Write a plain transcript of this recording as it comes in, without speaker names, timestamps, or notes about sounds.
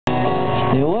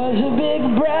There was a big,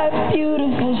 bright,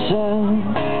 beautiful sun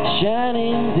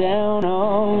shining down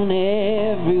on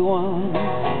everyone.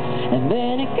 And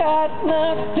then it got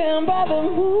knocked down by the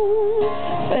moon,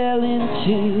 fell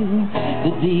into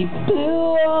the deep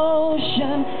blue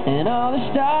ocean, and all the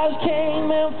stars came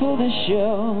out for the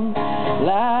show,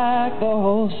 like the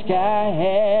whole sky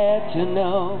had to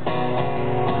know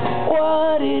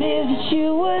what it is that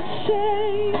you would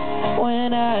say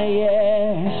when I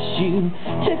asked you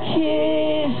to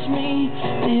kiss me.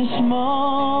 This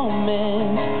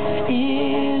moment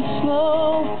is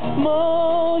slow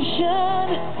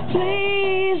motion.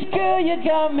 Please, girl, you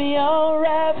got me all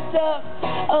wrapped up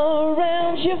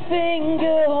around your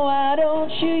finger. Why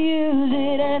don't you use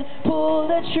it and pull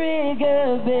the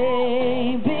trigger,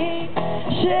 baby?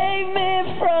 Save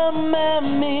me from my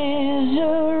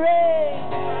misery.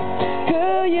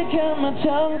 Girl, you got my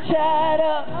tongue tied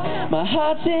up, my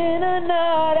heart's in a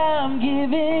knot. I'm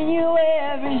giving you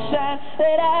every sign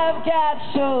that I've got,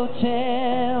 so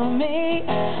tell me,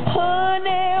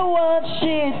 honey, what's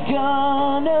it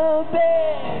gonna be?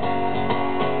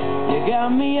 You got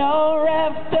me all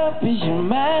wrapped up. Is your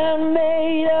mind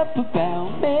made up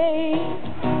about me?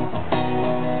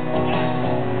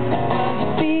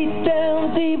 Feet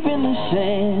down deep in the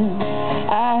sand,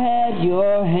 I had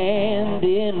your hand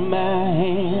in my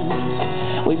hand.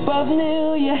 We both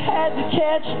knew you had to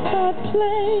catch a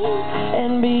plane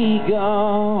and be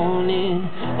gone in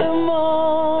the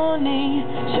morning.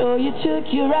 So you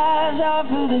took your eyes off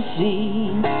of the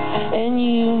sea and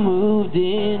you moved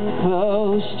in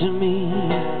close to me.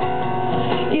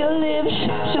 Your lips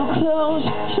so close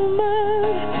to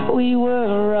mine, we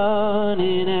were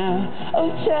running out of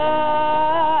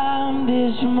time.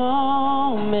 This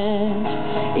moment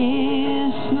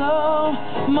is slow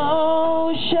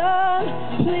motion.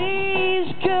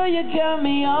 Please, girl, you got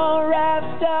me all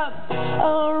wrapped up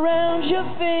around your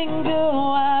finger.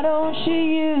 Why don't you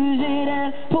use it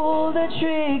and pull the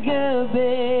trigger,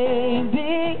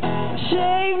 baby?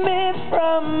 Save me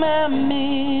from my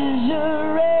misery.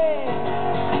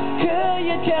 Girl,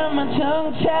 you got my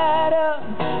tongue tied up,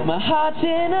 my heart's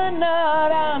in a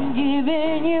knot. I'm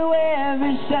giving you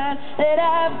every sign that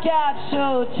I've got,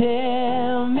 so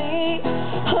tell me,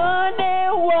 honey,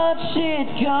 what's it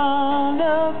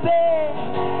gonna be?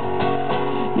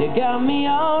 You got me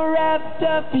all wrapped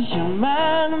up. Is your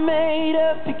mind made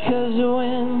up? Because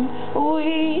when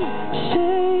we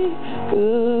say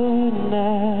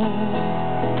goodnight,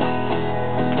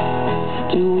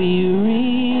 do we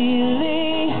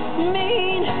really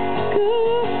mean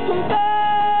goodbye?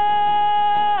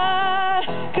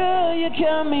 Girl, you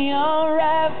got me all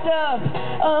wrapped up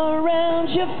around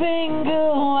your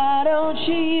finger. Why don't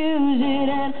you use it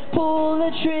and pull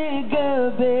the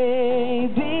trigger,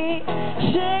 baby?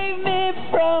 Save me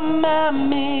from my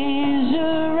misery.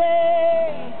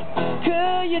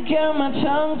 Girl, you got my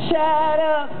tongue tied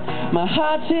up, my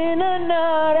heart's in a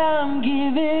knot. I'm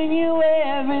giving you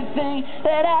everything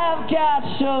that I've got,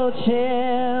 so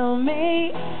tell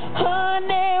me,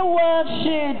 honey, what's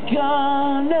it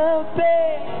gonna be?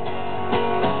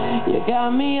 You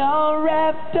got me all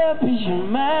wrapped up. Is your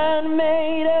mind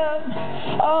made up?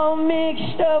 All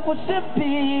mixed up, what's the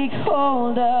big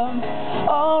hold up?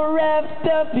 All wrapped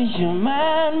up. Is your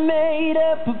mind made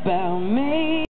up about me?